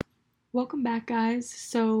Welcome back, guys.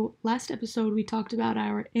 So, last episode we talked about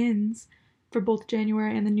our ins for both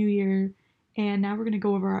January and the new year, and now we're going to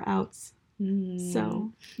go over our outs.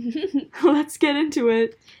 So, let's get into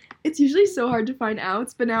it. It's usually so hard to find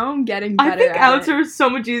outs, but now I'm getting I better think at outs it. are so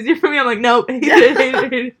much easier for me. I'm like, nope, hate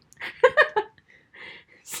it.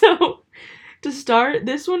 So, to start,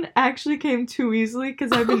 this one actually came too easily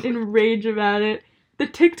because I've been in rage about it. The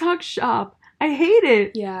TikTok shop. I hate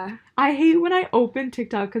it. Yeah. I hate when I open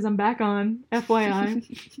TikTok because I'm back on, FYI, and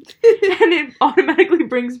it automatically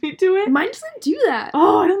brings me to it. Mine doesn't do that.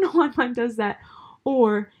 Oh, I don't know why mine does that.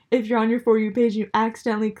 Or if you're on your For You page and you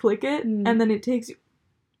accidentally click it, and then it takes you,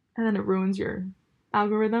 and then it ruins your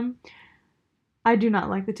algorithm. I do not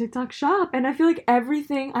like the TikTok shop, and I feel like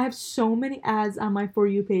everything, I have so many ads on my For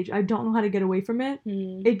You page. I don't know how to get away from it.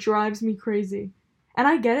 It drives me crazy. And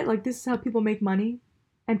I get it, like, this is how people make money,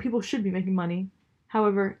 and people should be making money.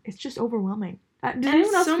 However, it's just overwhelming. Does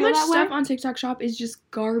anyone else so feel much that stuff way? on TikTok shop is just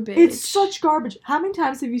garbage. It's such garbage. How many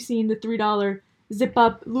times have you seen the $3 zip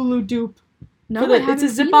up Lulu dupe? No, I haven't it's a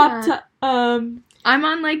seen zip up. that. I'm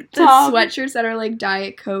on like the Top. sweatshirts that are like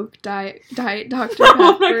Diet Coke, Diet Dr. Oh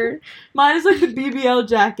my Pepper. Mine is like the BBL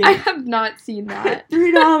jacket. I have not seen that.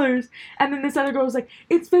 $3. And then this other girl was like,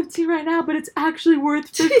 it's $15 right now, but it's actually worth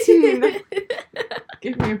 $15.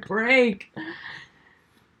 Give me a break.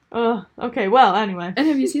 Okay, well, anyway. And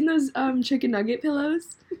have you seen those chicken nugget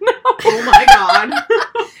pillows? No. Oh my god.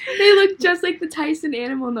 They look just like the Tyson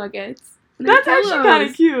animal nuggets. And they're That's actually kind pillows.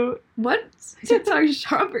 of cute. What TikTok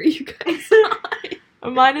shop are you guys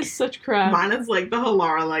on? Mine is such crap. Mine is like the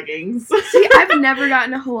Halara leggings. See, I've never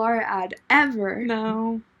gotten a Halara ad ever.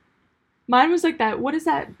 No. Mine was like that. What is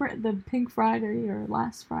that? The Pink Friday or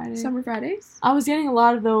last Friday? Summer Fridays? I was getting a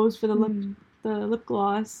lot of those for the lip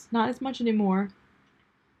gloss. Not as much anymore.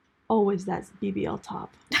 Always that BBL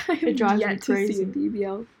top. It drives me crazy. To see a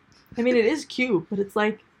BBL. I mean, it is cute, but it's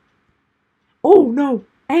like, oh no!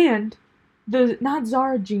 And the not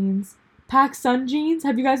Zara jeans, PacSun jeans.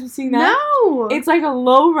 Have you guys been seeing that? No. It's like a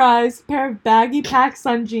low-rise pair of baggy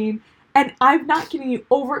PacSun jeans, and I'm not kidding you.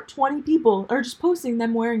 Over 20 people are just posting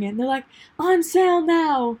them wearing it. And they're like, on sale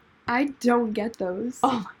now. I don't get those.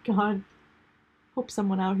 Oh my god. Hope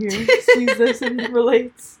someone out here sees this and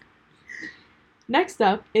relates. Next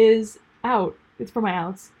up is out. It's for my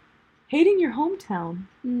outs. Hating your hometown.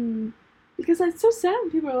 Because it's so sad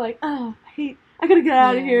when people are like, oh, I gotta get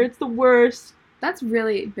out of here. It's the worst. That's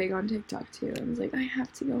really big on TikTok too. I was like, I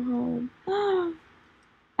have to go home.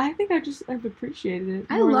 I think I've appreciated it.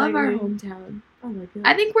 I more love our lately. hometown. I like it.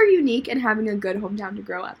 I think we're unique in having a good hometown to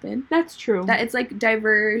grow up in. That's true. That it's like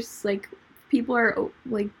diverse, like people are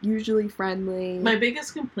like usually friendly. My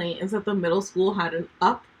biggest complaint is that the middle school had an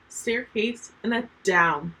up staircase and a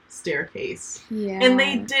down staircase. Yeah. And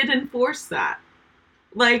they did enforce that.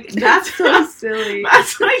 Like, that's so silly.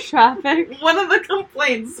 That's like Traffic. one of the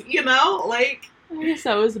complaints, you know? Like, I guess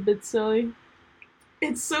that was a bit silly.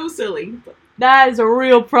 it's so silly. That is a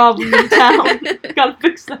real problem in town. Gotta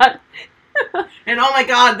fix that. And oh my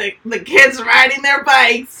god, the kids riding their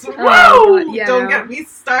bikes. Woo! God, yeah, Don't no. get me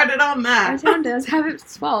started on Our that. town does have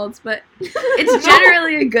its faults, but it's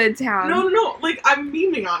generally a good town. No, like, I'm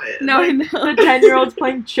memeing on it. No, I Like, know. The 10-year-olds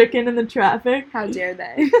playing chicken in the traffic. How dare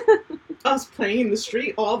they? us playing in the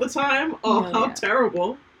street all the time. Oh, No, how yeah.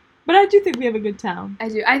 terrible. But I do think we have a good town. I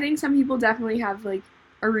do. I think some people definitely have, like,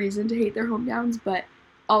 a reason to hate their hometowns, but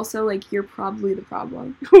also, like, you're probably the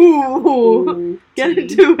problem. Ooh. Get tea.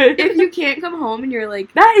 into it. If you can't come home and you're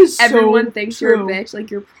like, That is so everyone thinks true. you're a bitch,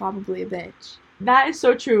 like, you're probably a bitch. That is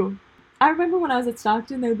so true. I remember when I was at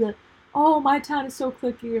Stockton, they would be like, oh, my town is so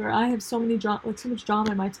cliquey, or I have so much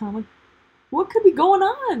drama in my town. Like, what could be going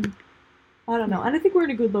on? I don't know. And I think we're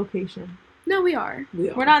in a good location. No, we are.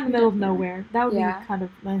 We're not in the We middle of definitely nowhere. That would Yeah. be kind of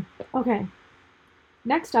okay.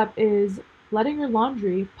 Next up is letting your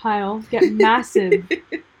laundry pile get massive.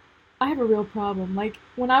 I have a real problem. Like,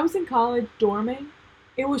 when I was in college dorming,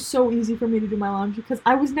 it was so easy for me to do my laundry because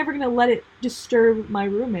I was never going to let it disturb my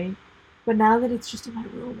roommate. But now that it's just in my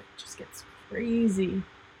room, it just gets crazy.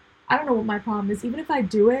 I don't know what my problem is. Even if I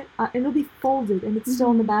do it, it'll be folded and it's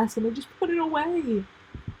still in the basket. I just put it away.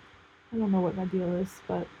 I don't know what my deal is,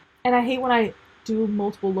 but... And I hate when I do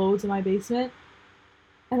multiple loads in my basement,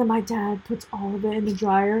 and then my dad puts all of it in the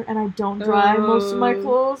dryer, and I don't dry most of my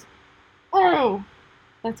clothes. Oh!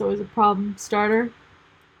 That's always a problem starter.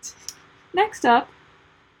 Next up,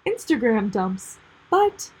 Instagram dumps.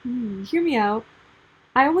 But, hear me out,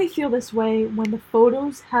 I only feel this way when the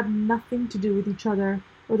photos have nothing to do with each other,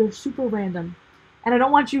 or they're super random. And I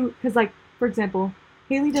don't want you, because, like, for example,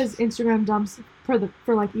 Haley does Instagram dumps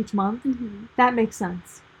for like each month. That makes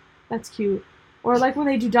sense. That's cute. Or like when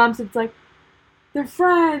they do dumps, it's like they're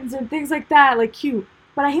friends and things like that, like cute.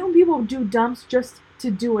 But I hate when people do dumps just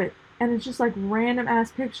to do it, and it's just like random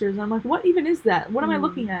ass pictures. And I'm like, what even is that? What am I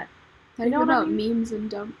looking at? How do You you know know what I about mean? memes and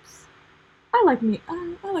dumps? I like me.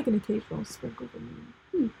 I like an occasional sprinkle of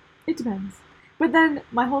meme. It depends. But then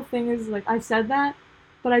my whole thing is like I said that,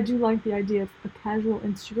 but I do like the idea of a casual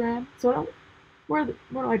Instagram. So I don't. Where do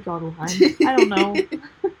I draw the line? I don't know.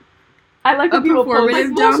 I like when A people post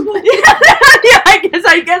performative dump? multiple. Yeah,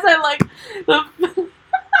 I guess I like the.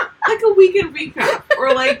 Like a weekend recap,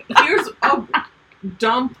 or like here's a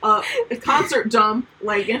dump, a concert dump,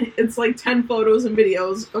 like, and it's like 10 photos and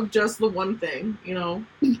videos of just the one thing, you know.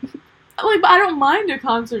 Like, but I don't mind a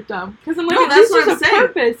concert dump because I'm like, No, at that's least what there's I'm a saying.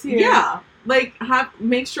 purpose here. Yeah, like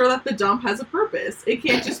make sure that the dump has a purpose. It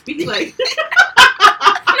can't just be like.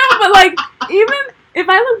 No, but like even if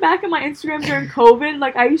I look back at my Instagram during COVID,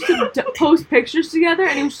 like I used to post pictures together,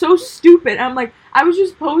 and it was so stupid. I'm like, I was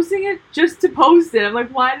just posting it just to post it. I'm like,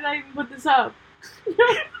 why did I even put this up?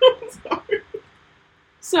 I'm sorry.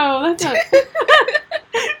 So that's it.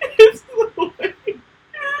 It's the way.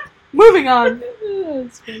 Moving on.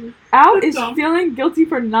 That's funny. Out The is dump. feeling guilty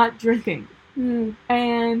for not drinking. Hmm.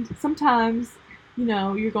 And sometimes, you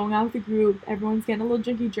know, you're going out with a group, everyone's getting a little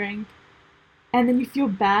drinky drink, and then you feel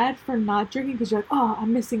bad for not drinking because you're like, oh,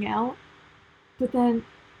 I'm missing out. But then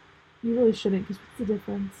you really shouldn't because what's the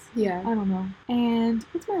difference? Yeah. I don't know. And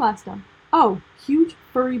what's my last one? Oh, huge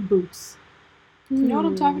furry boots. You know what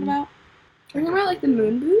I'm talking about? Remember like the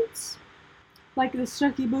moon boots? Like the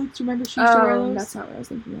Stucky boots. Remember she used to wear those? That's not what I was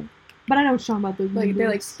thinking of. But I know what you're talking about. Those Like moon they're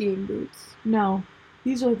like boots. skiing boots. No.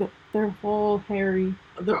 These are like they're whole hairy.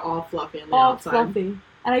 They're all fluffy on the All outside. fluffy.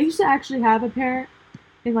 And I used to actually have a pair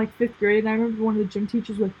in like 5th grade, and I remember one of the gym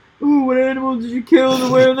teachers was like, ooh, what animal did you kill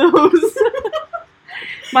to wear those?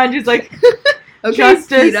 Mine just like, Okay, justice.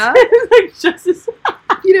 PETA. Like, justice.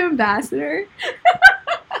 PETA ambassador.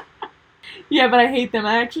 Yeah, but I hate them.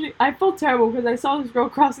 I felt terrible because I saw this girl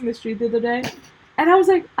crossing the street the other day, and I was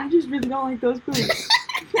like, I just really don't like those boots.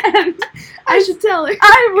 And I should tell her.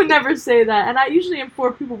 I would never say that, and I usually am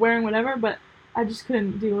for people wearing whatever, but I just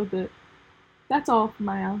couldn't deal with it. That's all for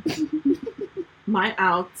my out. My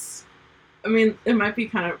outs. I mean, it might be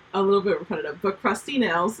kind of a little bit repetitive, but crusty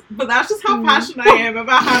nails. But that's just how passionate I am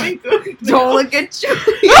about having good nails. Don't look at you.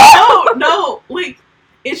 No, like,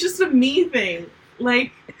 it's just a me thing.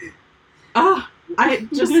 Like, I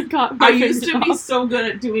used to be so good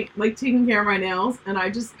at doing, like, taking care of my nails, and I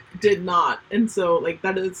just did not. And so, like,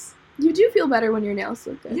 that is, You do feel better when your nails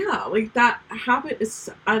look good. yeah, like, that habit is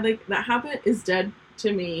dead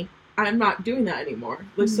to me. I'm not doing that anymore.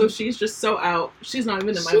 Like, so she's just so out. She's not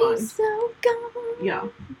even in my mind. She's so gone. Yeah.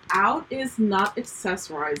 Out is not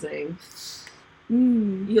accessorizing.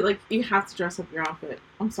 Mm. You have to dress up your outfit.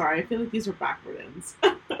 I'm sorry, I feel like these are backwards.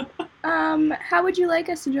 How would you like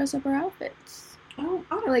us to dress up our outfits? Oh,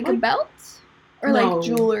 I don't Like a belt? Or No. like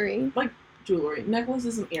jewelry? jewelry,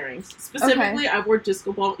 necklaces and earrings. Specifically, I wore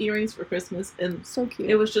disco ball earrings for Christmas, and So cute.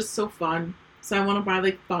 it was just so fun. So I want to buy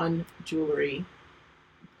like fun jewelry,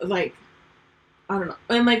 like I don't know,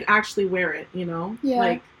 and like actually wear it. You know, Yeah.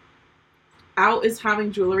 Like out is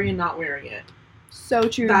having jewelry and not wearing it. So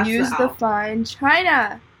true. That's Use the the out. fine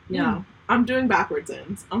china. Yeah, I'm doing backwards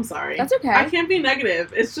ends. I'm sorry. That's okay. I can't be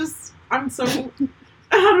negative. It's just I'm so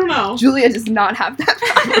I don't know. Julia does not have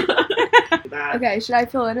that. That. Okay, should I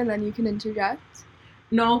fill in and then you can interject?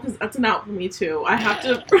 No, because that's an out for me too. I have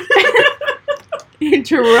to.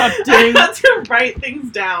 Interrupting. I have to write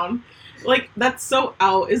things down. Like, that's so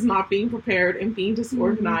out is not being prepared and being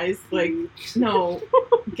disorganized. Like, no.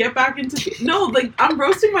 Get back into... No, like, I'm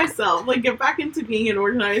roasting myself. Like, get back into being an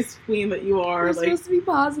organized queen that you are. We're Like, supposed to be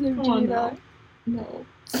positive, come on Gina. now. No.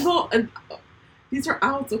 Well, and these are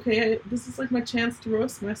outs, okay? This is, like, my chance to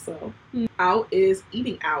roast myself. Out is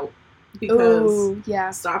eating out. Because Oh,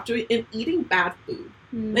 yeah. stop doing... And eating bad food.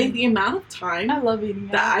 Mm. Like, the amount of time... I love eating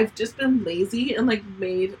that out. I've just been lazy and like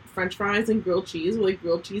made French fries and grilled cheese, or like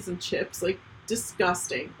grilled cheese and chips, like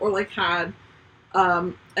disgusting. Or like had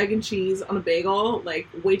egg and cheese on a bagel like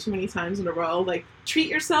way too many times in a row. Like, treat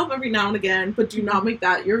yourself every now and again, but do not make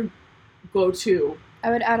that your go-to. I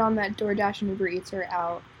would add on that DoorDash and Uber Eats are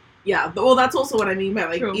out. Yeah, well, that's also what I mean by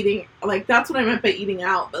like True. eating. Like, that's what I meant by eating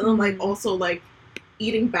out. But then like Mhm. also like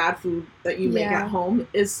eating bad food that you make Yeah. at home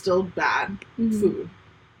is still bad Mhm. food.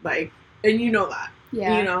 Like, and you know that.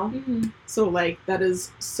 Yeah. You know. Mm-hmm. So, like, that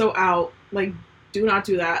is so out. Like, do not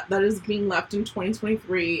do that. That is being left in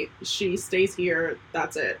 2023. She stays here.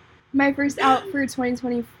 That's it. My first out for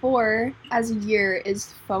 2024 as a year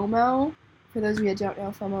is FOMO. For those of you that don't know,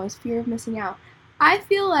 FOMO is fear of missing out. I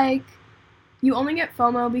feel like you only get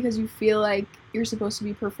FOMO because you feel like you're supposed to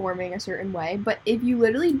be performing a certain way, but if you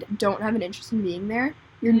literally don't have an interest in being there,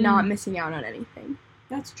 you're not missing out on anything.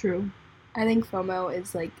 That's true. I think FOMO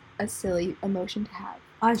is like a silly emotion to have.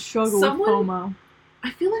 I struggle with FOMO.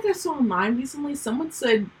 I feel like I saw online recently, someone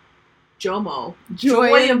said JOMO.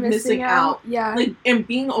 Joy of missing out. Yeah. Like, and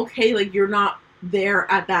being okay, like, you're not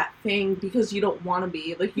there at that thing because you don't want to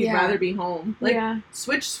be. Like, you'd rather be home. Like,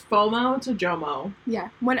 switch FOMO to JOMO. Yeah.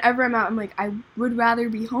 Whenever I'm out, I'm like, I would rather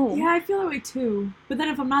be home. Yeah, I feel that way too. But then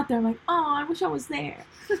if I'm not there, I'm like, oh, I wish I was there.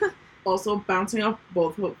 Also, bouncing off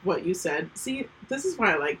both of what you said. See, this is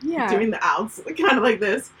why I like doing the outs. Kind of like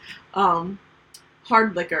this.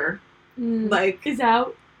 Hard liquor. Like, is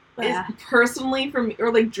out. Is personally for me,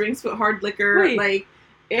 or like drinks with hard liquor, like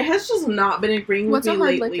it has just not been agreeing with me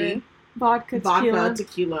lately. Liquor? Vodka,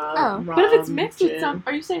 tequila. Oh, rum, but if it's mixed gin. with some,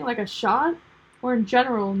 are you saying like a shot, or in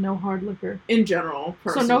general, no hard liquor? In general,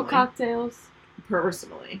 personally. So no cocktails.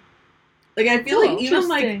 Personally, like I feel like even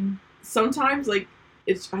like sometimes like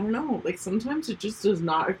it's I don't know, like sometimes it just does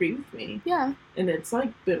not agree with me. Yeah. And it's like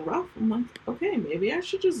been rough. I'm like, okay, maybe I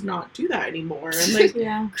should just not do that anymore. And like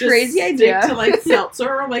just crazy idea. Stick to like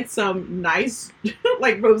seltzer or like some nice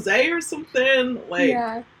like rosé or something.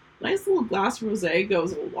 Like nice little glass of rosé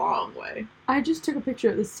goes a long way. I just took a picture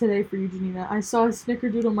of this today for you, Janina. I saw a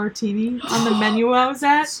Snickerdoodle martini on the menu I was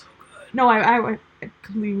at. So good. No, I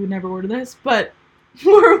completely would never order this, but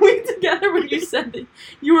were we together when you said that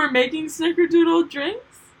you were making Snickerdoodle drinks?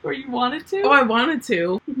 Or you wanted to? Oh, I wanted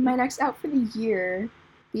to. My next out for the year,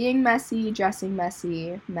 being messy, dressing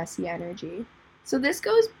messy, messy energy. So this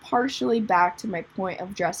goes partially back to my point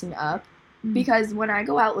of dressing up, because when I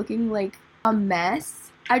go out looking like a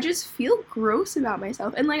mess, I just feel gross about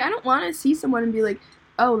myself. And like, I don't want to see someone and be like,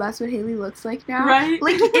 oh, that's what Haley looks like now. Right?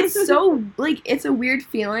 Like, it's so, like, it's a weird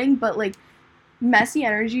feeling, but like, messy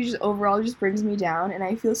energy just overall just brings me down, and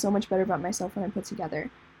I feel so much better about myself when I'm put together.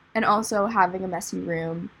 And also having a messy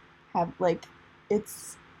room,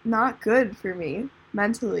 it's not good for me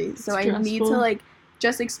mentally. So I need to like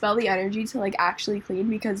just expel the energy to like actually clean,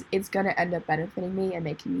 because it's gonna end up benefiting me and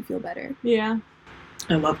making me feel better. Yeah.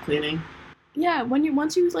 I love cleaning. Yeah,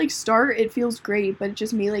 once you like start, it feels great, but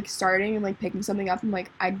just me like starting and like picking something up, I'm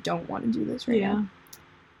like, I don't want to do this right now.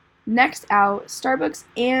 Next out, Starbucks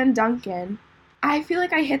and Dunkin'. I feel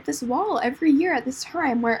like I hit this wall every year at this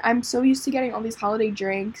time where I'm so used to getting all these holiday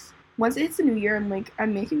drinks. Once it's the new year, I'm like,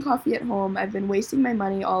 I'm making coffee at home. I've been wasting my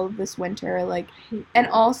money all of this winter. Like, and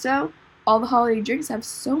also, all the holiday drinks have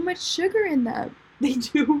so much sugar in them. They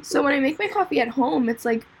do. So when I make my coffee at home, it's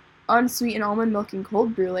like unsweetened almond milk and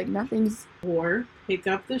cold brew. Like, nothing's... Or pick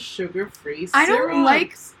up the sugar-free syrups. I don't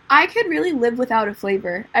like... I could really live without a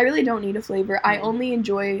flavor. I really don't need a flavor. I only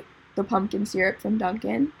enjoy the pumpkin syrup from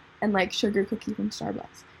Dunkin' and, like, sugar cookie from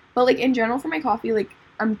Starbucks. But, like, in general, for my coffee, like,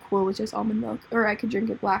 I'm cool with just almond milk. Or I could drink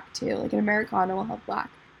it black, too. Like, an Americano will have black.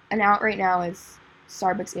 And out right now is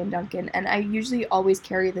Starbucks and Dunkin'. And I usually always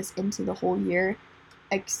carry this into the whole year,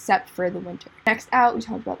 except for the winter. Next out, we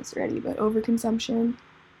talked about this already, but overconsumption.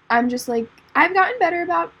 I'm just, like, I've gotten better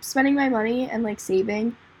about spending my money and, like,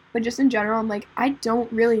 saving. But just in general, I'm like, I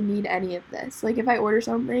don't really need any of this. Like, if I order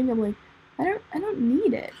something, I'm like, I don't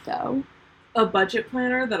need it, though. A budget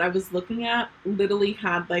planner that I was looking at literally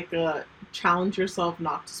had, like, a challenge yourself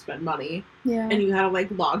not to spend money. Yeah. And you had to,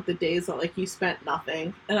 like, log the days that, like, you spent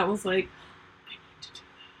nothing. And I was like, I need to do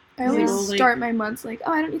that. I always start my months like,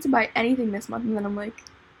 oh, I don't need to buy anything this month. And then I'm like,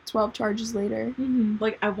 12 charges later. Mm-hmm.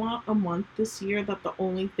 Like, I want a month this year that the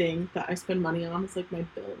only thing that I spend money on is, like, my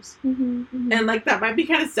bills. Mm-hmm. Mm-hmm. And, like, that might be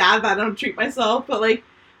kind of sad that I don't treat myself, but, like,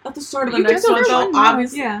 at the start of the next month, though,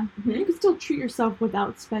 obviously... Yeah. Mm-hmm. You can still treat yourself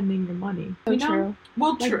without spending your money. So you know? true.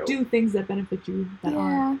 Well, like, true. do things that benefit you that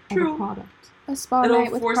aren't a product. A spa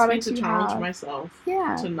night with products It'll force me to challenge myself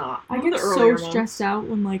to not. I get so stressed out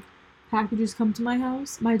when, like, packages come to my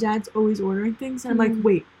house. My dad's always ordering things, and I'm like,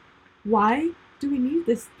 wait, why do we need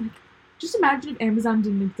this? Like, just imagine if Amazon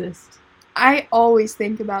didn't exist. I always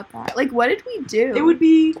think about that. Like, what did we do? It would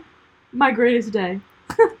be my greatest day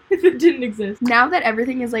if it didn't exist. Now that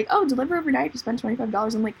everything is like, oh, deliver overnight, you spend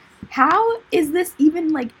 $25. I'm like, how is this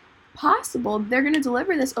even, like, possible? They're gonna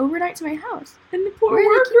deliver this overnight to my house. And the poor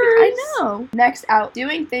workers. I know. Next out,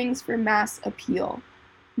 doing things for mass appeal.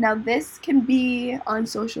 Now, this can be on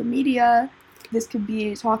social media. This could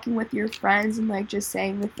be talking with your friends and, like, just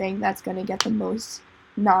saying the thing that's gonna get the most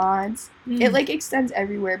nods. It, like, extends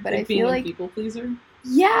everywhere, but I feel like... being a people pleaser?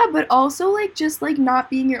 Yeah, but also, like, just, like, not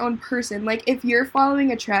being your own person. Like, if you're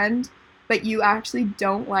following a trend, but you actually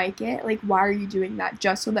don't like it, like, why are you doing that?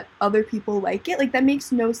 Just so that other people like it? Like, that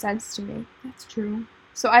makes no sense to me. That's true.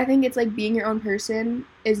 So I think it's, like, being your own person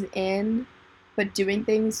is in, but doing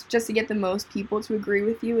things just to get the most people to agree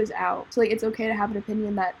with you is out. So, like, it's okay to have an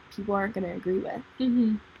opinion that people aren't going to agree with.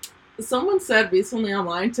 Mm-hmm. Someone said recently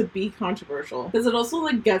online to be controversial because it also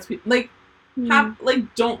like gets people like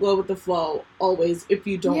don't go with the flow always if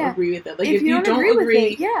you don't agree with it. Like if you don't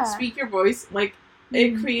agree speak your voice. Like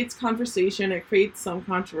it creates conversation. It creates some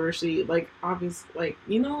controversy. Like obviously, like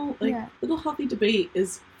little healthy debate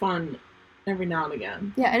is fun every now and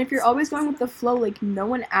again. Yeah, and if you're always going with the flow, like no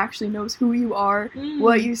one actually knows who you are,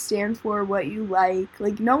 what you stand for, what you like.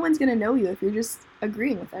 Like no one's gonna know you if you're just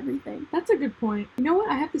agreeing with everything. That's a good point. You know what?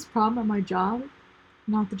 I have this problem at my job,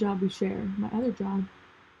 not the job we share, my other job,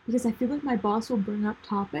 because I feel like my boss will bring up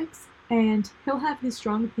topics and he'll have his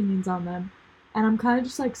strong opinions on them, and I'm kind of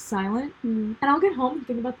just like silent, and I'll get home and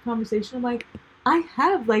think about the conversation. I'm like, I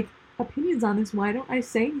have like opinions on this. Why don't I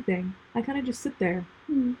say anything? I kind of just sit there,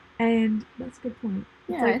 and that's a good point.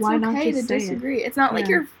 Yeah, it's like, why okay not to disagree. It's not like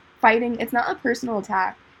you're fighting. It's not a personal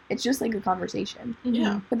attack. It's just like a conversation.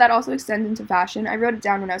 Yeah. But that also extends into fashion. I wrote it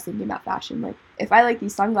down when I was thinking about fashion. Like, if I like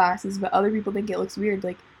these sunglasses, but other people think it looks weird,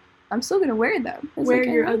 like, I'm still gonna wear them. Wear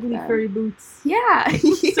your ugly furry boots. Yeah.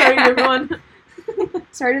 Sorry, everyone.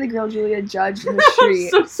 Sorry to the girl Julia judged in the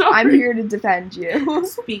street. I'm so sorry. I'm here to defend you.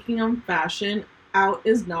 Speaking of fashion, out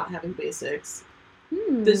is not having basics.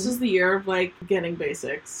 This is the year of, like, getting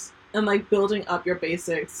basics. And, like, building up your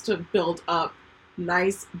basics to build up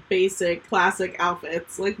nice, basic, classic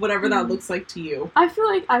outfits. Like, whatever that looks like to you. I feel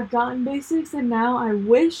like I've gotten basics, and now I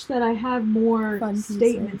wish that I have more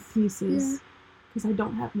statement pieces. Because I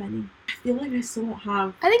don't have many. I feel like I still don't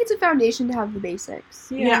have... I think it's a foundation to have the basics.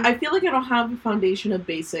 Yeah, I feel like I don't have a foundation of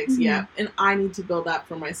basics yet. And I need to build that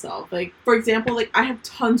for myself. Like, for example, like, I have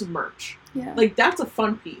tons of merch. Yeah. Like, that's a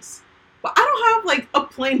fun piece. But I don't have, like, a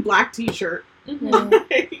plain black t-shirt.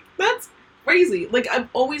 Like, that's crazy. Like, I'm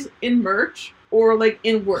always in merch or, like,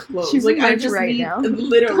 in work clothes. She's like, I just need...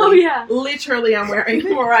 Literally. Literally, I'm wearing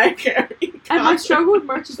Mariah Carey. And my struggle with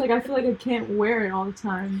merch is, like, I feel like I can't wear it all the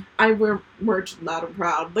time. I wear merch loud and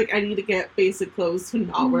proud. Like, I need to get basic clothes to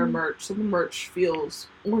not wear merch, so the merch feels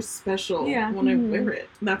more special when I wear it.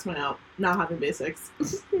 That's my out. Not having basics.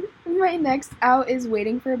 My next out is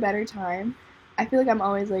waiting for a better time. I feel like I'm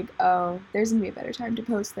always like, oh, there's going to be a better time to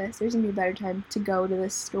post this. There's going to be a better time to go to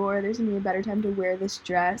this store. There's going to be a better time to wear this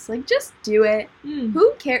dress. Like, just do it.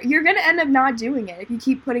 Who cares? You're going to end up not doing it if you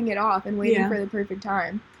keep putting it off and waiting for the perfect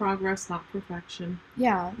time. Progress, not perfection.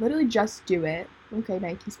 Yeah, literally just do it. Okay,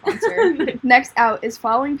 Nike sponsor. Next out is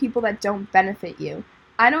following people that don't benefit you.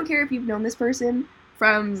 I don't care if you've known this person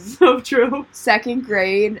from second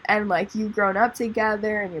grade and, like, you've grown up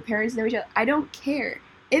together and your parents know each other. I don't care.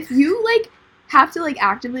 If you, like... have to, like,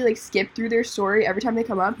 actively, like, skip through their story every time they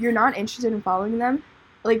come up, you're not interested in following them,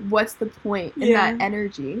 like, what's the point in that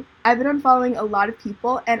energy? I've been unfollowing a lot of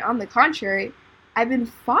people, and on the contrary, I don't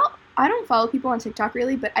follow people on TikTok,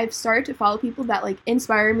 really, but I've started to follow people that, like,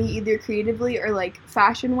 inspire me either creatively or, like,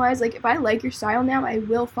 fashion-wise. Like, if I like your style now, I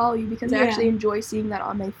will follow you because I actually enjoy seeing that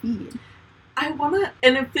on my feed. I wanna,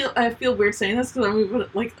 and I feel weird saying this because I'm,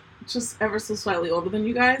 like, just ever so slightly older than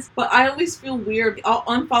you guys, but I always feel weird. I'll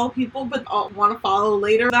unfollow people, but I'll want to follow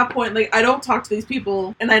later. At that point, like, I don't talk to these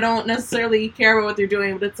people, and I don't necessarily care about what they're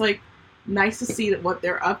doing, but it's, like, nice to see what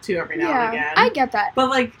they're up to every now and again. I get that.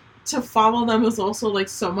 But, like, to follow them is also, like,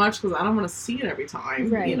 so much, because I don't want to see it every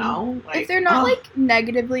time, you know? Like, if they're not, like,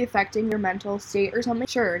 negatively affecting your mental state or something,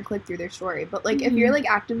 sure, and click through their story. But, like, if you're, like,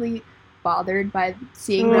 actively bothered by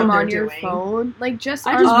seeing them on your phone, like, just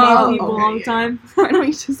I just mute people all the time. Why don't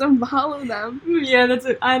you just unfollow them? Yeah, that's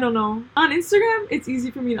it. I don't know. On Instagram, it's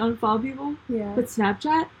easy for me to unfollow people. Yeah. But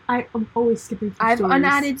Snapchat, I'm always skipping through I've stories.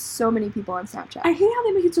 unadded so many people on Snapchat. I hate how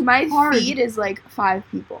they make it so my hard. feed is like 5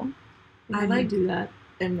 people. I like do that.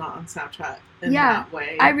 am not on Snapchat in that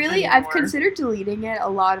way. I've considered deleting it a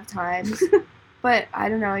lot of times. But I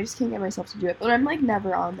don't know, I just can't get myself to do it. But I'm, like,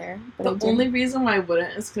 never on there. But the only reason why I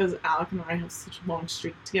wouldn't is because Alec and I have such a long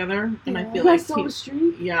streak together. And I feel like still a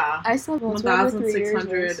streak? Yeah. I still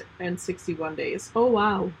 1,661 days. Oh,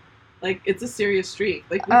 wow. Like, it's a serious streak.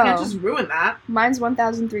 Like, we can't just ruin that. Mine's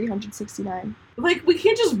 1,369. Like, we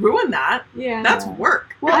can't just ruin that. Yeah. That's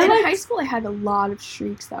work. Well, in high school, I had a lot of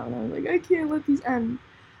streaks, though. And I was like, I can't let these end.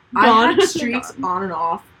 I had streaks on and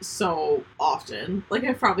off so often. Like,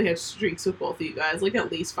 I've probably had streaks with both of you guys, like,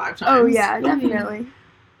 at least 5 times. Oh, yeah, definitely.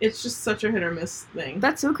 It's just such a hit or miss thing.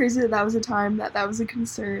 That's so crazy that was a time that was a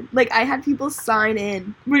concern. Like, I had people sign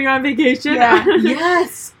in. When you're on vacation? Yeah.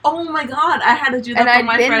 Yes! Oh my god, I had to do that for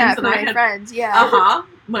my friends. And I had friends, yeah. Uh-huh.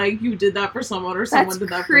 Like, you did that for someone or someone did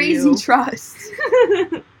that for you. That's crazy trust.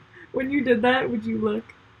 When you did that, would you look?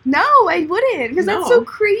 No, I wouldn't, because that's so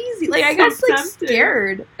crazy. Like, I So got, like, tempted.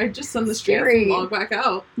 scared. I just send the street Scary. and log back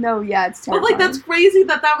out. No, yeah, it's But, terrifying. like, that's crazy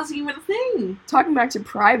that was even a thing. Talking back to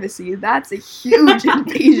privacy, that's a huge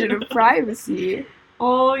invasion of privacy.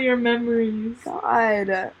 All your memories.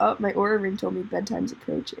 God. Oh, my Aura ring told me bedtime's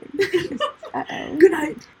approaching. Uh-oh. Good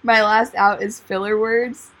night. My last out is filler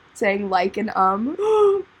words, saying like and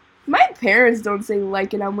My parents don't say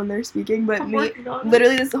like and when they're speaking, but I'm me, working on it.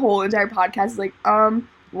 literally this whole entire podcast is like,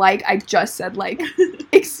 I just said like,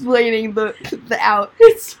 explaining the out.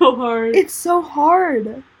 It's so hard. It's so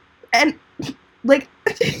hard. And, like,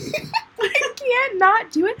 I can't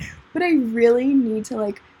not do it, but I really need to,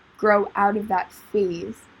 like, grow out of that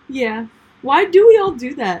phase. Yeah. Why do we all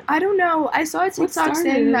do that? I don't know. I saw a TikTok started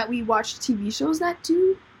saying it? that we watch TV shows that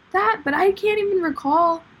do that, but I can't even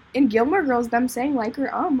recall in Gilmore Girls them saying like or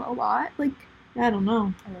a lot. Like, I don't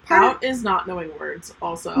know. Pout is not knowing words,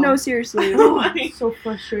 also. no, seriously. Like, So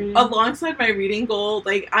frustrating. alongside my reading goal,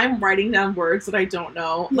 like, I'm writing down words that I don't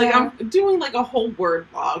know. Like, Yeah. I'm doing, like, a whole word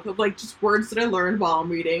log of, like, just words that I learned while I'm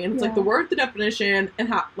reading. And it's, like, Yeah. the word, the definition, and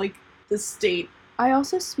how, like, the state. I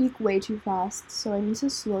also speak way too fast, so I need to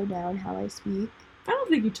slow down how I speak. I don't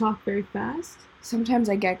think you talk very fast. Sometimes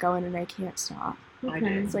I get going and I can't stop. I Okay.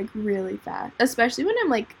 did. It's like really fast, especially when I'm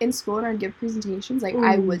like in school and I give presentations. Like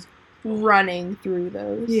I Ooh. was running through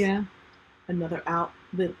those. Yeah. Another out.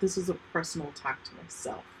 This is a personal attack to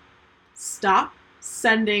myself. Stop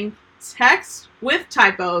sending text with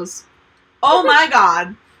typos. Oh my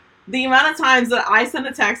god. The amount of times that I send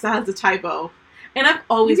a text that has a typo. And I've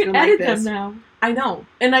always You been can like edit this. them now. I know.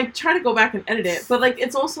 And I try to go back and edit it. But, like,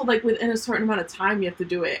 it's also, like, within a certain amount of time you have to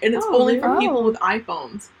do it. And it's Oh, only for really? people with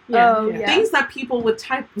iPhones. Oh, yeah. yeah. Things that people with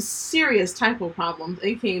serious typo problems,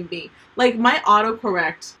 aka me. Like, my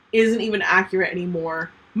autocorrect isn't even accurate anymore.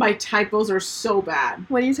 My typos are so bad.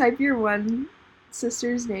 When you type your one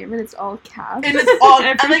sister's name and it's all caps. And it's all,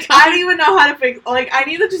 and, Every like, I don't even know how to fix, like, I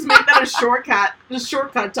need to just make that a shortcut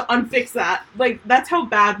to unfix that. Like, that's how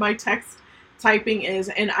bad my text typing is,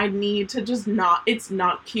 and I need to just not, it's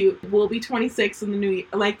not cute. We'll be 26 in the new year,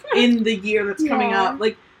 like, in the year that's coming Yeah. up.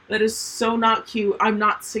 Like, that is so not cute. I'm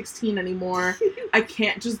not 16 anymore. I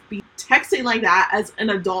can't just be texting like that as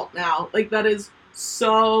an adult now. Like, that is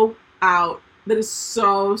so out. That is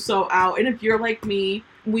so out. And if you're like me,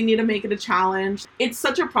 we need to make it a challenge. It's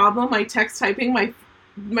such a problem. My text typing, my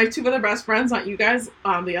two other best friends, not you guys,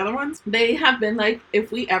 the other ones, they have been like,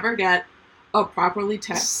 if we ever get a properly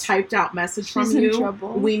typed out message from She's in you, trouble.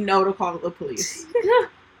 we know to call the police.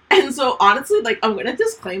 And so, honestly, like, I'm going to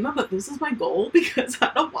disclaim that this is my goal because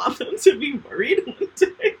I don't want them to be worried one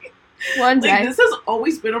day. One day. Like, this has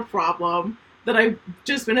always been a problem, that I've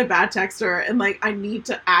just been a bad texter, and, like, I need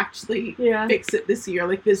to actually Yeah. fix it this year.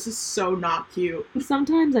 Like, this is so not cute.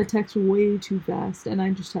 Sometimes I text way too fast and I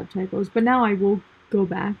just have typos, but now I will go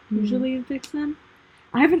back usually and fix them.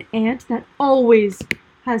 I have an aunt that always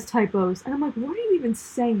has typos, and I'm like, what are you even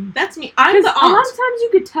saying? That's me. I'm Because the a lot aunt. of times you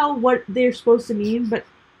could tell what they're supposed to mean, but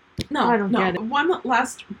No, I don't get it. One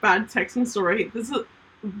last bad texting story. This is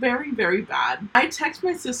very, very bad. I text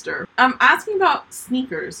my sister. I'm asking about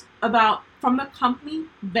sneakers, from the company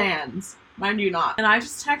Vans. Mind you not. And I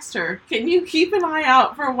just text her, can you keep an eye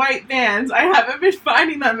out for white Vans? I haven't been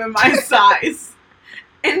finding them in my size.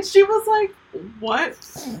 And she was like, what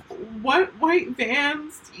white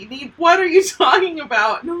Vans do you need? What are you talking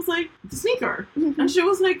about? And I was like, the sneaker. And she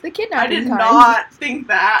was like, The I kidnapping did time. not think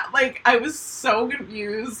that. Like, I was so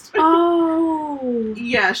confused. oh,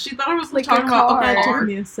 Yeah, she thought I was Like talking a about car. a that took car.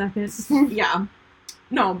 me a second. Yeah.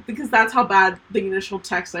 No, because that's how bad the initial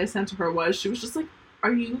text I sent to her was. She was just like,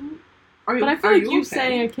 are you But I feel like you okay?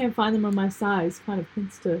 saying I can't find them on my size kind of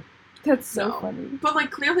hints to. That's so No. funny. But, like,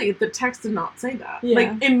 clearly, the text did not say that. Yeah.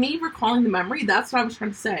 Like, in me recalling the memory, that's what I was trying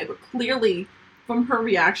to say. But clearly, from her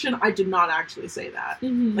reaction, I did not actually say that.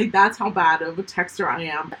 Mm-hmm. Like, that's how bad of a texter I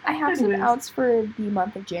am. I have some Anyways. outs for the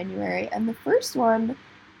month of January, and the first one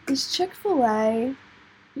is Chick-fil-A.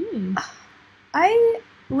 I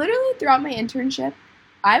literally, throughout my internship,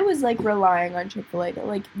 I was, like, relying on Chick-fil-A to,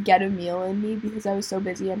 like, get a meal in me because I was so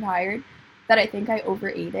busy and tired that I think I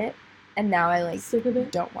overate it, and now I, like, Sick of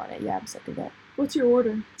it? don't want it. Yeah, I'm sick of it. What's your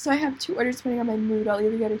order? So I have two orders depending on my mood. I'll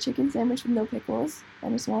either get a chicken sandwich with no pickles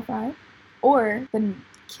and a small fry, or the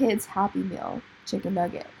kids' Happy Meal, chicken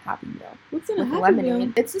nugget Happy Meal What's in a with Happy lemonade.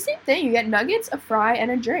 Meal? It's the same thing. You get nuggets, a fry,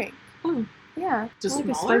 and a drink. Oh, Yeah. Just I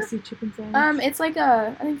like smaller? a spicy chicken sandwich. It's like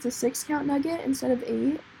I think it's a 6-count nugget instead of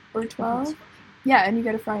 8 or 12. Yeah, and you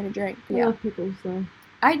get a fry and a drink. I Yeah. love pickles though.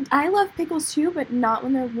 I love pickles too, but not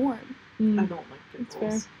when they're warm. I Mm. don't like It's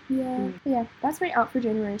pickles. fair. Yeah. Mm. But yeah, that's my out for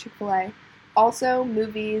January Chick-fil-A. Also,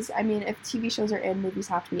 movies. I mean, if TV shows are in, movies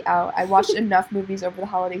have to be out. I watched enough movies over the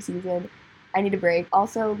holiday season. I need a break.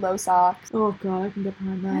 Also, low socks. Oh god, I can get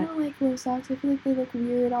behind I that. don't like low socks. I feel like they look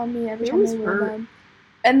weird on me every They time I always wear hurt. them.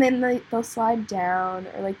 And then they'll slide down,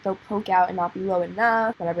 or like they'll poke out and not be low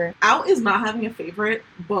enough. Whatever. Out is not having a favorite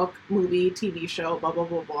book, movie, TV show, blah blah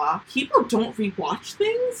blah blah. People don't rewatch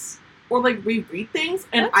things or like reread things,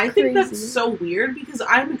 and That's I think crazy. that's so weird because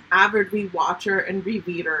I'm an avid rewatcher and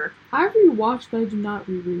rereader. I rewatch, but I do not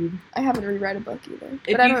reread. I haven't reread a book either.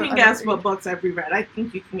 If but you can guess what books I've reread, I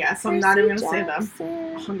think you can guess. I'm not even gonna say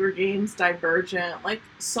them. Hunger Games, Divergent, like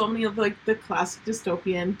so many of like the classic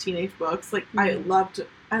dystopian teenage books. Like I love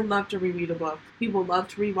to reread a book. People love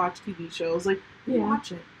to rewatch TV shows. Like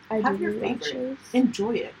rewatch it. I Have do your rewatch favorite. shows.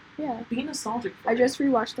 Enjoy it. Yeah. Be nostalgic for I it. just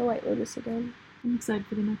rewatched The White Lotus again. I'm excited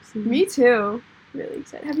for the next season. Me too. Really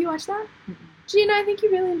excited. Have you watched that? Mm-mm. Gina, I think you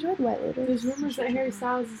really enjoyed The White Lotus. There's rumors that Harry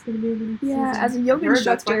Styles is going to be in the next Yeah, season. as a yoga Heard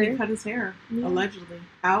that's why he instructor. cut his hair, Yeah. allegedly.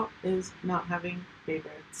 Out is not having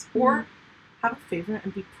favorites. Or have a favorite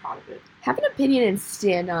and be proud of it. Have an opinion and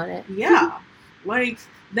stand on it. Yeah. Like,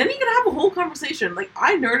 then you can have a whole conversation. Like,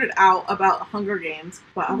 I nerded out about Hunger Games,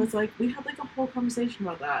 but I was like, we had like a whole conversation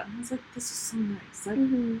about that. And I was like, this is so nice. Like,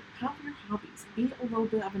 have your hobbies. Be a little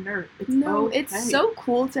bit of a nerd. It's No, okay. it's so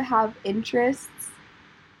cool to have interests.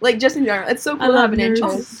 Like, just in general, it's so I cool to have love an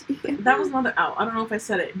nerds. interest. That was another out. I don't know if I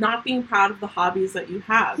said it. Not being proud of the hobbies that you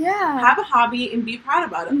have. Yeah. Have a hobby and be proud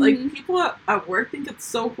about it. Mhm. Like, people at work think it's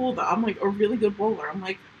so cool that I'm like a really good bowler. I'm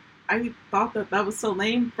like, I thought that was so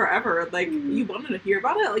lame forever. Like, you wanted to hear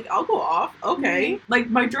about it? Like, I'll go off. Okay. Like,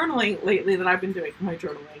 my journaling lately that I've been doing,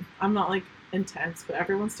 I'm not like intense, but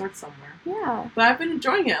everyone starts somewhere. Yeah. But I've been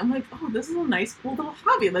enjoying it. I'm like, oh, this is a nice, cool little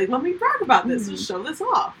hobby. Like, let me brag about this and show this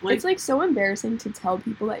off. Like, It's like so embarrassing to tell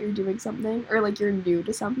people that you're doing something or like you're new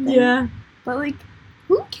to something. Yeah. But like,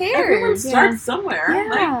 who cares? everyone starts somewhere.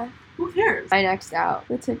 Like, Yeah. who cares? My next out,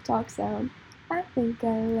 the TikTok sound. I think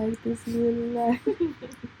I like this little life.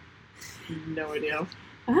 No idea.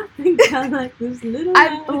 I think I like this little I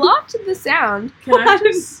guy. blocked the sound. Can I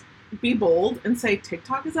just be bold and say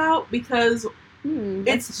TikTok is out? Because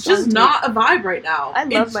That's it's a strong just take. not a vibe right now. I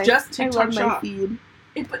love it's my just I TikTok love my shop. feed.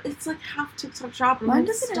 But it's like half TikTok shop. And Mine I'm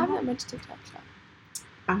like, doesn't have stop. that much TikTok shop.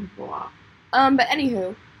 I have a lot. But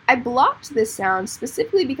anywho, I blocked this sound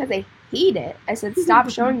specifically because I hate it. I said, stop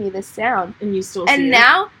showing me this sound. And you still see And it.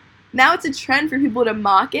 now it's a trend for people to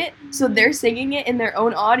mock it, so they're singing it in their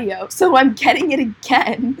own audio. So I'm getting it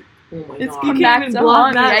again. Oh my It's god. come can't back even to block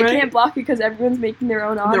haunt me. that, I right? can't block it because everyone's making their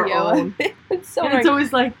own audio. Their own. It's so And it's annoying.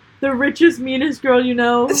 always like, the richest, meanest girl you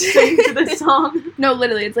know singing to this song. No,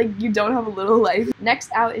 literally, it's like you don't have a little life.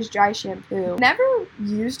 Next out is dry shampoo. Never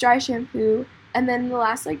used dry shampoo, and then in the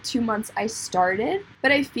last like 2 months I started,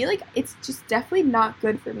 but I feel like it's just definitely not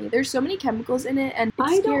good for me. There's so many chemicals in it, and it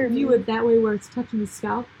I scared don't view me. it that way where it's touching the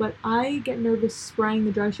scalp, but I get nervous spraying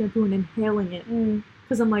the dry shampoo and inhaling it.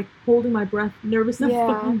 Because I'm like holding my breath, nervous enough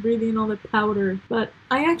Yeah. fucking breathing in all the powder. But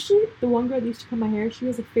I actually, the one girl that used to comb my hair, she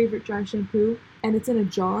has a favorite dry shampoo, and it's in a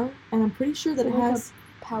jar, and I'm pretty sure that Is it it like has,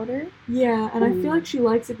 Powder? yeah, and I Ooh. feel like she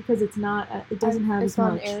likes it because it's not, it doesn't have it's as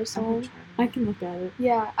not much. an aerosol. I can look at it.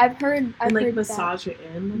 Yeah, I've heard. I've And like heard massage it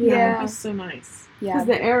in. Like, Yeah. that would be so nice. that. Yeah, Because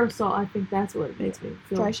the aerosol, I think that's what it makes me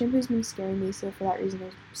feel. dry shampoo's been scaring me, so for that reason I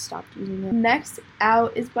stopped using it. Next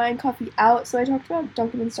out is buying coffee out. So I talked about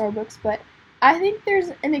Dunkin' and Starbucks, but I think there's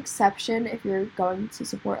an exception if you're going to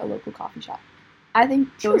support a local coffee shop. I think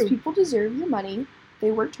those True. people deserve your money.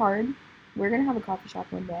 They worked hard. We're gonna have a coffee shop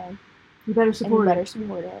one day, You better and you support better it.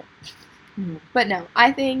 support it. Mhm. But no,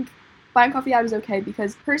 I think buying coffee out is okay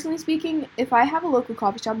because personally speaking, if I have a local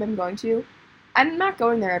coffee shop I'm going to, I'm not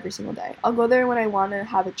going there every single day. I'll go there when I want to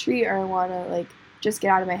have a treat or I want to like just get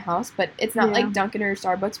out of my house. But it's not Yeah. like Dunkin' or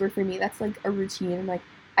Starbucks where for me that's like a routine. And like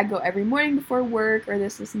I go every morning before work or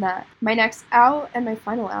this and that. My next out and my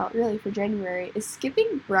final out really for January is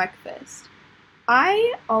skipping breakfast.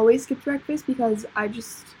 I always skip breakfast because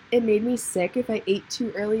it made me sick if I ate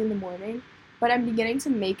too early in the morning. But I'm beginning to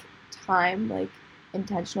make time, like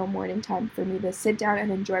intentional morning time for me to sit down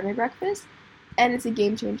and enjoy my breakfast. And it's a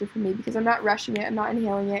game changer for me because I'm not rushing it, I'm not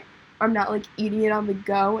inhaling it, I'm not like eating it on the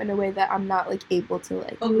go in a way that I'm not like able to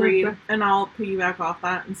like. Agreed. breakfast. And I'll piggyback off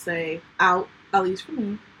that and say, out, at least for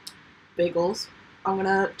me, bagels. I'm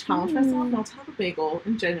gonna challenge myself not to have a bagel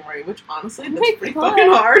in January, which honestly, that's my pretty God.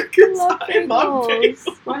 fucking hard because I love I love bagels.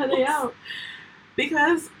 bagels. Why are they out?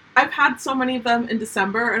 Because I've had so many of them in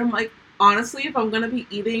December, and I'm like, honestly, if I'm gonna be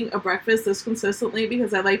eating a breakfast this consistently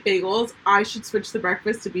because I like bagels, I should switch the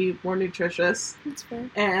breakfast to be more nutritious. That's fair.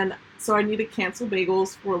 And so I need to cancel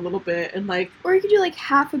bagels for a little bit and like Or you could do like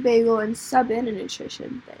half a bagel and sub in a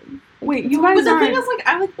nutrition thing. Like Wait, It's you all- guys But the aren't. thing is, like,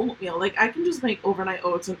 I like oatmeal. Like, I can just make overnight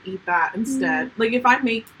oats and eat that instead. Like, if I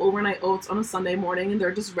make overnight oats on a Sunday morning and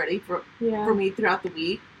they're just ready for Yeah. me throughout the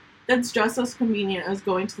week, that's just as convenient as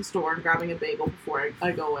going to the store and grabbing a bagel before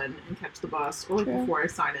I go in and catch the bus, or like True. before I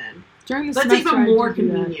sign in. During the That's semester, even I more do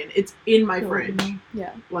that. convenient. It's in my So, fridge. you know.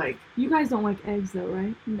 Yeah. Like, You guys don't like eggs though,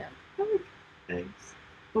 right? No. I like eggs,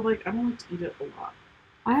 but like I don't like to eat it a lot.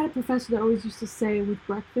 I had a professor that always used to say with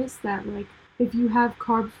breakfast that, like, if you have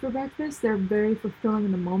carbs for breakfast, they're very fulfilling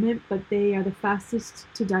in the moment, but they are the fastest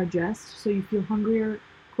to digest, so you feel hungrier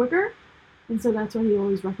quicker. And so that's why he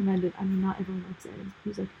always recommended. I mean, not everyone likes eggs.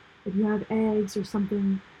 He's like, if you have eggs or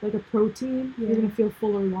something like a protein, Yeah. you're gonna feel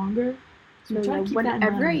fuller longer. So No, try to keep that in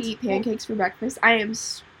whenever I mind. eat pancakes for breakfast, I am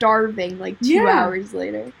starving like 2 Yeah. hours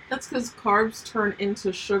later. That's because carbs turn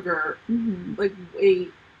into sugar Mm-hmm. like way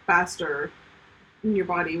faster in your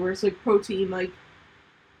body, whereas like protein, like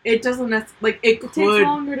it doesn't like It takes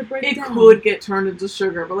longer to break it down. could get turned into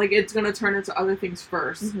sugar, but like it's gonna turn into other things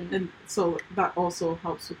 1st, Mhm. and so that also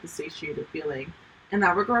helps with the satiated feeling. In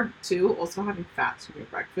that regard, too, also having fats in your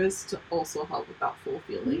breakfast to also help with that full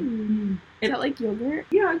feeling. Mm. Is that like yogurt?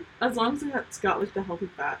 Yeah, as long as it's got like the healthy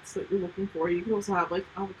fats that you're looking for, you can also have like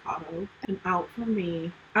avocado. And out for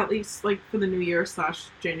me, at least like for the new year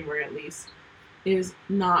 / January at least, is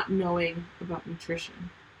not knowing about nutrition.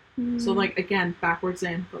 So like again, backwards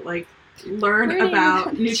in, but like learn Learning about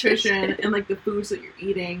about nutrition nutrition. and like the foods that you're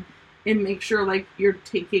eating, and make sure like you're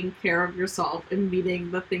taking care of yourself and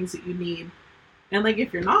meeting the things that you need. And like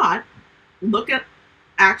if you're not, look at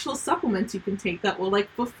actual supplements you can take that will like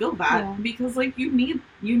fulfill that, Yeah. because like you need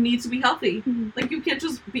to be healthy. Mhm. Like you can't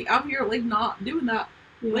just be out here like not doing that.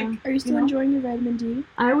 Yeah. Like Are you still you know? enjoying your vitamin D?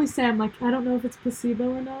 I always say, I'm like, I don't know if it's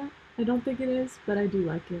placebo or not. I don't think it is, but I do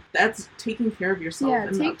like it. That's taking care of yourself, Yeah,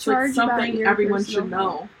 and take that's like charge about something your everyone personal should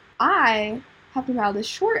health. know. I have compiled a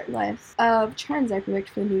short list of trends I predict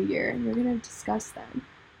for the new year, and we're going to discuss them.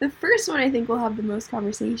 The first one I think will have the most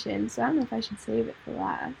conversation, so I don't know if I should save it for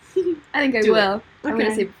last. I think I Do it. will. I'm going to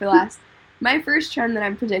Okay. save it for last. My first trend that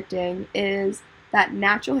I'm predicting is that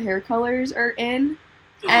natural hair colors are in,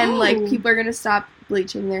 and like Oh. people are going to stop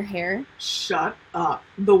bleaching their hair. Shut up.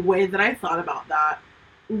 The way that I thought about that,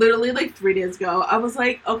 literally like 3 days ago, I was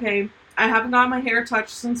like, okay, I haven't gotten my hair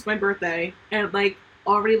touched since my birthday, and like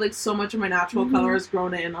already like so much of my natural Mhm. color has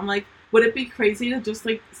grown in. I'm like, would it be crazy to just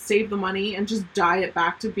like save the money and just dye it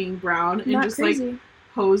back to being brown and Not just crazy. like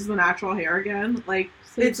pose the natural hair again? Like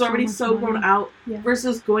Saves it's already much so money. grown out Yeah.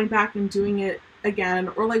 versus going back and doing it again,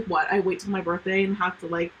 or like what? I wait till my birthday and have to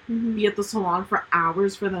like Mhm. be at the salon for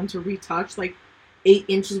hours for them to retouch like 8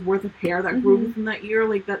 inches worth of hair that grew Mhm. within that year.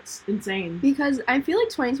 Like that's insane. Because I feel like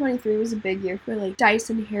 2023 was a big year for like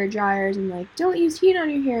Dyson hair dryers and like don't use heat on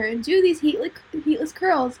your hair and do these heatless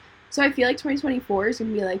curls. So I feel like 2024 is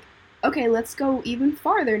gonna be like, okay, let's go even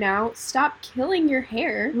farther now. Stop killing your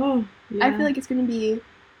hair. Oh, yeah. I feel like it's gonna be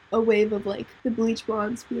a wave of like the bleach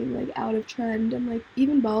blondes being like out of trend and like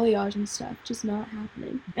even balayage and stuff just not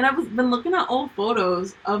happening. And I've been looking at old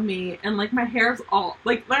photos of me, and like my hair's all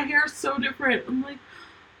like my hair's so different. I'm like,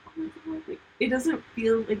 oh my god, like it doesn't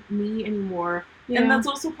feel like me anymore. Yeah. And that's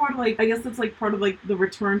also part of like, I guess that's like part of like the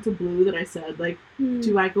return to blue that I said. Like,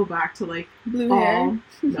 do I go back to like Blue all? hair?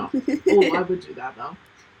 No. Oh, I would do that though.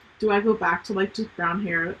 Do I go back to like just brown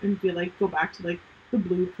hair and be like go back to like the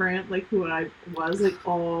blueprint, like who I was like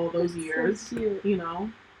all those years? So cute. You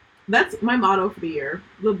know, that's my motto for the year: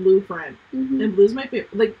 the blueprint. Mhm. And blue's my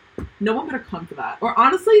favorite. Like, no one better come for that, or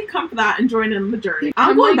honestly, come for that and join in the journey.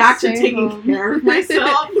 I'm I'm, going like, back to staying taking home. care of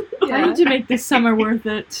myself. I Yeah. need to make this summer worth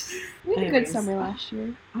it. We had a good Anyways. summer last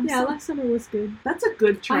year. Yeah, last summer was good. That's a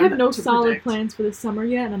good I trend. have no to solid predict. plans for this summer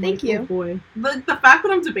yet, and I'm Thank like, you. oh boy. The fact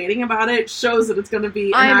that I'm debating about it shows that it's going to be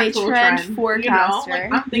an I'm a actual trend You know? forecaster.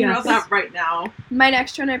 Like, I'm thinking about Yes. that right now. My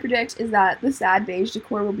next trend I predict is that the sad beige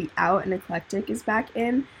decor will be out and eclectic is back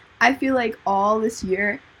in. I feel like all this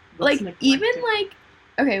year, What's like an even eclectic?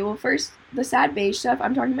 like, okay, well first the sad beige stuff.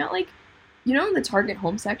 I'm talking about like, you know, in the Target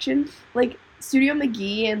home section, like Studio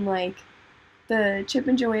McGee and like the Chip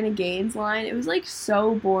and Joanna Gaines line. It was like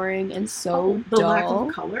so boring and so the dull. lack of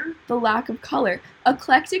color. The lack of color.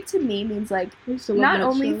 Eclectic to me means like I used to love not that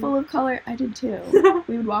only show. full of color. I did too.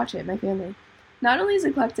 We would watch it, my family. Not only is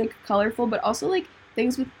eclectic colorful, but also like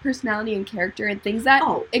things with personality and character and things that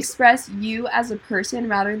Oh, express you as a person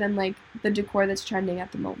rather than like the decor that's trending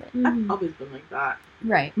at the moment. Mhm. I've always been like that.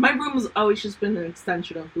 Right. My room has always just been an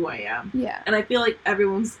extension of who I am. Yeah. And I feel like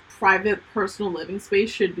everyone's private, personal living space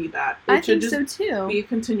should be that. It I should think just so too. be a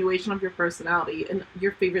continuation of your personality and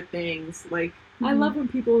your favorite things. Like, I love when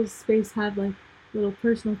people's space have like little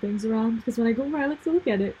personal things around because when I go over, I like to look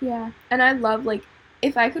at it. Yeah. And I love like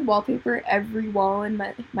If I could wallpaper every wall in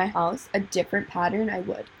my house a different pattern, I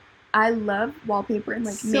would. I love wallpaper and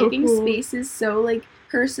like So making cool. spaces so like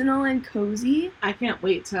personal and cozy. I can't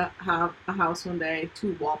wait to have a house one day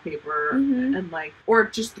to wallpaper Mhm. and like, or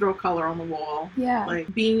just throw color on the wall. Yeah.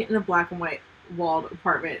 Like being in a black and white walled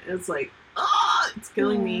apartment is like, it's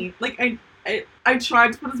killing me. Like I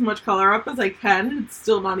tried to put as much color up as I can, and it's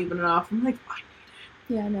still not even enough. I'm like, I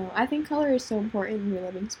Yeah, no. I think color is so important in your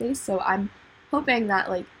living space, so I'm hoping that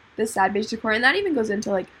like the sad beige decor, and that even goes into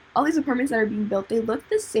like all these apartments that are being built, they look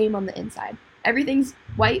the same on the inside. Everything's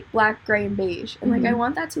white, black, gray, and beige. And like I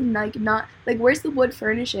want that to like not like where's the wood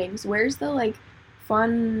furnishings? Where's the like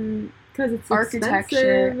fun Because it's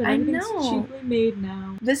architecture? expensive and I everything's know. cheaply made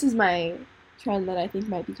now. This is my trend that I think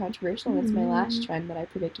might be controversial. That's my last Mhm. trend that I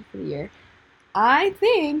predicted for the year. I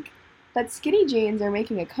think that skinny jeans are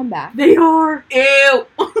making a comeback. They are! Ew!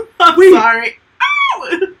 I'm Wait. sorry.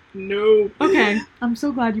 Ow! No. Okay, I'm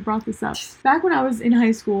so glad you brought this up. Back when I was in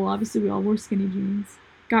high school, obviously we all wore skinny jeans.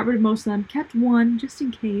 Got rid of most of them, kept one just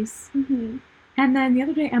in case. Mm-hmm. And then the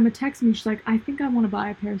other day, Emma texted me, she's like, I think I want to buy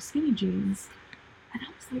a pair of skinny jeans. And I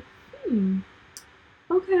was like,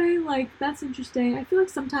 okay, like, that's interesting. I feel like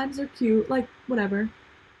sometimes they're cute, like, whatever.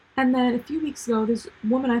 And then a few weeks ago, this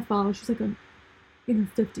woman I follow, she's like in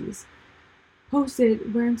her 50s,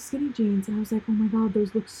 posted wearing skinny jeans. And I was like, oh my god,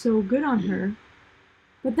 those look so good on her.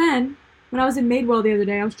 But then, when I was in Madewell the other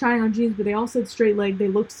day, I was trying on jeans, but they all said straight leg. They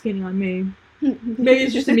looked skinny on me. Maybe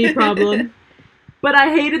it's just a me problem. But I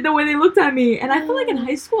hated the way they looked on me. And I feel like in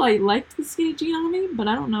high school, I liked the skinny jean on me, but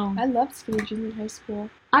I don't know. I loved skinny jeans in high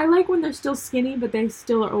school. I like when they're still skinny, but they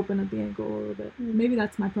still are open at the ankle a little bit. Maybe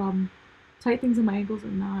that's my problem. Tight things on my ankles are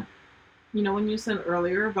not. You know when you said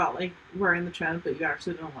earlier about like wearing the trend, but you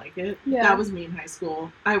actually don't like it? Yeah. That was me in high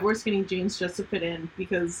school. I wore skinny jeans just to fit in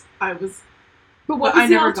because I was. But what But was I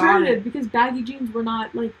the never got alternative? it. Because baggy jeans were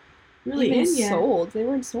not, like, really Even in yet. sold. They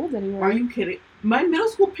weren't sold anywhere. Are you kidding? My middle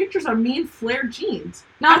school pictures are me in flared jeans.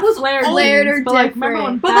 Not I was flared flared jeans, or but like, remember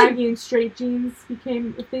when different. But, like- baggy and straight jeans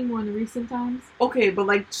became a thing more in the recent times? Okay, but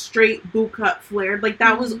like straight boot cut flared, like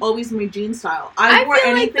that was always my jean style. I wore feel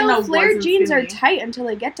like anything though that flared wasn't jeans skinny. are tight until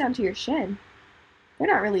they get down to your shin. They're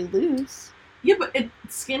not really loose. Yeah, but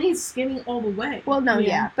skinny's skinny all the way. Well, no, Yeah.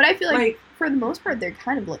 yeah. But I feel like, Like- for the most part, they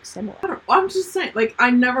kind of look similar. I'm just saying, like I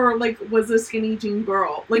never like was a skinny jean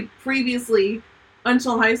girl like previously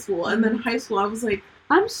until high school, and then high school I was like.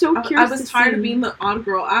 I'm so I curious. was to tired see. of being the odd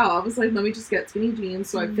girl out. I was like, let me just get skinny jeans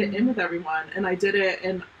so I fit in with everyone. And I did it,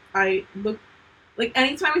 and I look like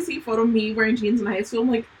anytime I see a photo of me wearing jeans in high school,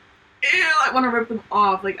 I'm like, ew, I want to rip them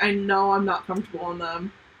off. Like, I know I'm not comfortable in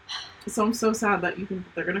them. So I'm so sad that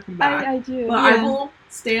they're gonna come back. I do. But I will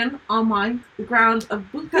stand on my ground of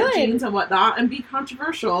bootcut Good. jeans and whatnot and be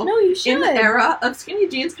controversial No, you should. in the era of skinny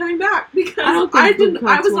jeans coming back because I don't think boot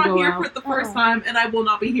I cuts was will not go here out. for it the first Uh-uh. time, and I will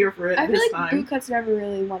not be here for it I feel this like time. boot cuts never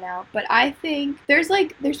really went out, but I think there's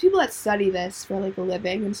people that study this for like a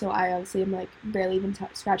living, and so I obviously am like barely even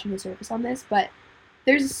scratching the surface on this, but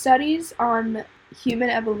there's studies on human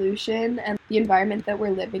evolution and the environment that we're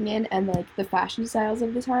living in and like the fashion styles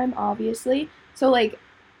of the time, obviously. So like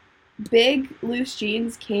big loose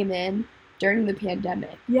jeans came in during the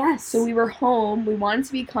pandemic. Yes. So we were home, we wanted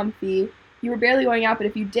to be comfy. You were barely going out, but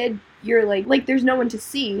if you did, you're like there's no one to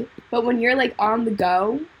see. But when you're like on the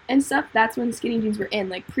go and stuff, that's when skinny jeans were in.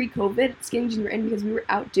 Like pre-COVID, skinny jeans were in because we were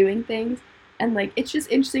out doing things. And like it's just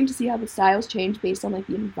interesting to see how the styles change based on like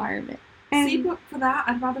the environment. And See, but for that,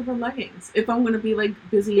 I'd rather wear leggings if I'm gonna be like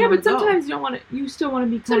busy. yeah, on but the go. sometimes you don't want to. You still want to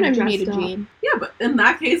be kind Sometimes of you dressed need a up. jean. Yeah, but in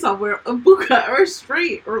that case, I'll wear a boot cut or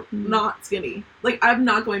straight or Mm. not skinny. Like I'm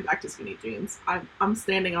not going back to skinny jeans. I'm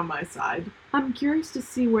standing on my side. I'm curious to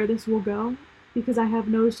see where this will go because I have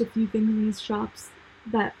noticed a few things in these shops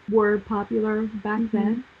that were popular back Mhm.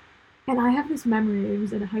 then. And I have this memory. It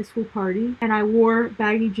was at a high school party, and I wore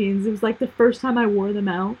baggy jeans. It was like the first time I wore them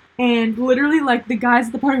out, and literally, like the guys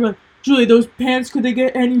at the party were like, "Julie, those pants, could they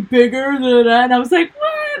get any bigger?" And I was like,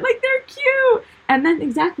 "What? Like they're cute." And then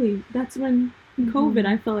exactly, that's when COVID.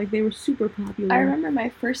 I felt like they were super popular. I remember my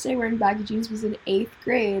first day wearing baggy jeans was in 8th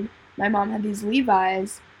grade. My mom had these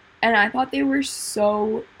Levi's, and I thought they were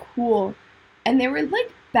so cool. And they were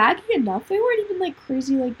like baggy enough. They weren't even like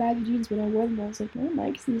crazy like baggy jeans when I wore them. I was like, no one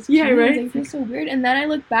likes these Yeah, jeans. right? They feel so weird. And then I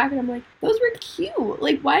look back and I'm like, those were cute.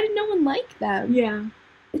 Like, why did no one like them? Yeah,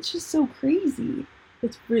 It's just so crazy.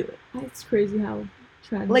 it's crazy how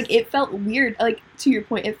trends. Like, it felt weird. Like, to your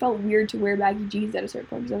point, it felt weird to wear baggy jeans at a certain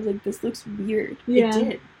point because I was like, this looks weird. yeah. It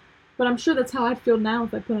did. But I'm sure that's how I'd feel now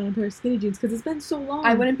if I put on a pair of skinny jeans because it's been so long.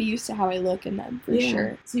 I wouldn't be used to how I look in them, for Yeah.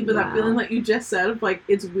 sure. See, but that Wow. feeling like you just said of like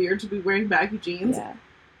it's weird to be wearing baggy jeans. Yeah.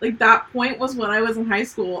 Like, that point was when I was in high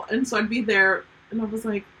school, and so I'd be there, and I was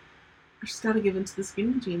like, I just gotta give into the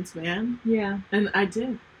skinny jeans, man. Yeah. And I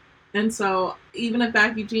did. And so, even if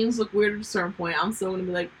baggy jeans look weird at a certain point, I'm still gonna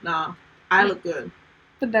be like, nah, I look good.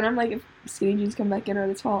 But then I'm like, if skinny jeans come back in, are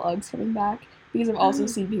the tall Uggs coming back? Because I've also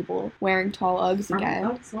seen people wearing tall Uggs again.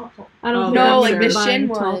 I don't know, think like I've the ever shin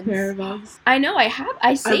bought a tall ones. pair of Uggs. I know,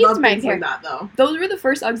 I saved love my things pair. like that, though. Those were the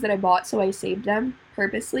first Uggs that I bought, so I saved them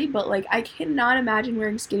purposely. But, like, I cannot imagine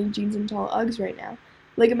wearing skinny jeans and tall Uggs right now.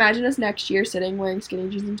 Like, imagine us next year sitting wearing skinny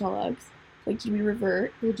jeans and tall Uggs. Like, do we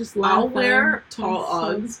revert? We'll just I'll laugh wear at 'em. tall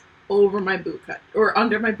Uggs over my boot cut, or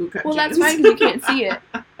under my boot cut Well, jeans. that's fine because you can't see it.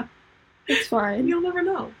 It's fine. You'll never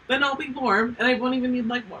know. Then I'll be warm, and I won't even need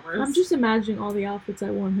leg warmers. I'm just imagining all the outfits I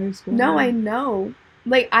wore in high school. No, I know.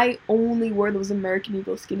 Like, I only wore those American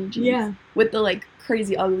Eagle skinny jeans. Yeah. With the, like,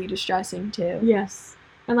 crazy ugly distressing, too. Yes.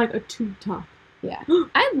 And like a tube top. Yeah.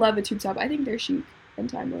 I love a tube top. I think they're chic and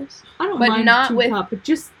timeless. I don't But mind not tube with top, but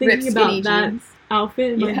just ripped thinking about skinny that jeans.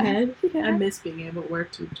 outfit in my Yeah. head. I Yeah. miss being able to wear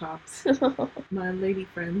tube tops. My lady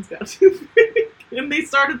friends got too big, and they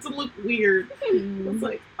started to look weird. It's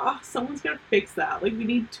like, oh, someone's gonna fix that. Like, we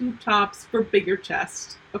need tube tops for bigger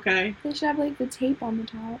chest, okay? They should have, like, the tape on the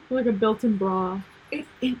top. Like a built-in bra.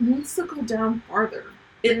 It needs to go down farther.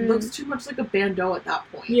 It looks too much like a bandeau at that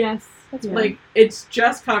point. Yes. That's Yeah. Like, it's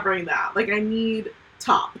just covering that. Like, I need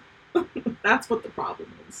top. That's what the problem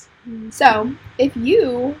is. So, if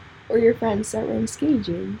you or your friends start wearing skinny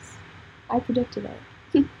jeans, I predicted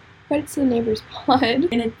it. Credits to the Neighbors Pod.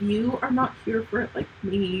 And if you are not here for it like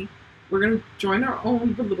me, we're going to join our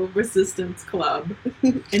own little resistance club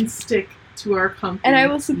and stick to our comfy And I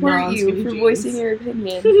will support non-skinny you for jeans. voicing your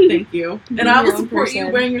opinion. Thank you. Be And I will your own support you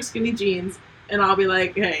person. wearing your skinny jeans, and I'll be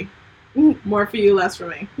like, hey, more for you, less for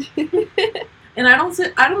me. And I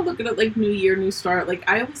don't look at it like new year, new start. Like,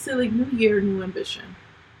 I always say, like, new year, new ambition.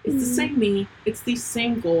 It's the same me. It's these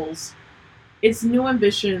same goals. It's new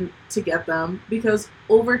ambition to get them, because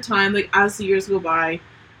over time, like, as the years go by,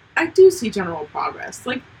 I do see general progress.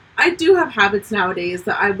 Like, I do have habits nowadays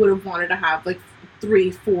that I would have wanted to have, like,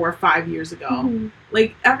 3, 4, 5 years ago. Mm-hmm.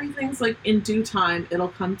 Like, everything's, like, in due time, it'll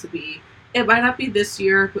come to be. It might not be this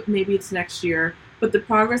year, but maybe it's next year. But the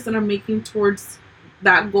progress that I'm making towards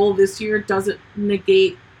that goal this year doesn't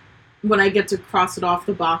negate when I get to cross it off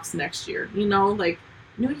the box next year. You know, like,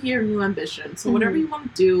 new year, new ambition. So whatever you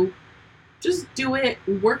want to do, just do it,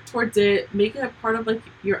 work towards it, make it a part of, like,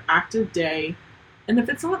 your active day. And if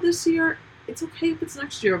it's not this year, it's okay if it's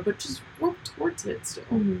next year, but just work towards it still.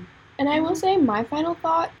 Mm-hmm. And I will say, my final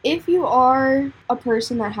thought, if you are a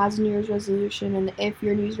person that has a New Year's resolution, and if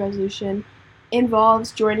your New Year's resolution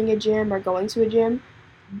involves joining a gym or going to a gym,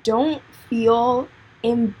 don't feel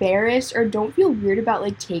embarrassed or don't feel weird about,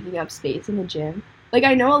 like, taking up space in the gym. Like,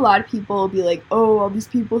 I know a lot of people will be like, oh, all these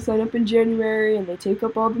people sign up in January and they take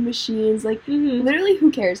up all the machines. Like, literally, who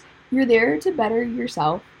cares? You're there to better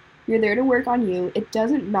yourself. You're there to work on you. It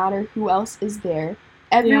doesn't matter who else is there.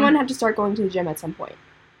 Everyone had to start going to the gym at some point.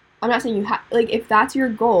 I'm not saying you have, like, if that's your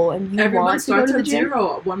goal and you Everyone want to go to starts the at gym.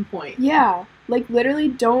 0 at one point. Yeah. Like, literally,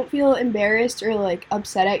 don't feel embarrassed or, like,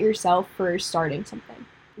 upset at yourself for starting something.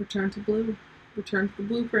 Return to blue. Return to the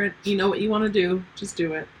blueprint. You know what you want to do. Just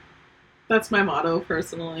do it. That's my motto,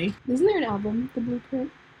 personally. Isn't there an album, The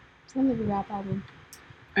Blueprint? Sounds like a rap album.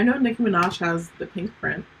 I know Nicki Minaj has the pink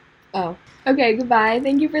print. Oh. Okay, goodbye.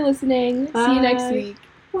 Thank you for listening. See you next Bye. week.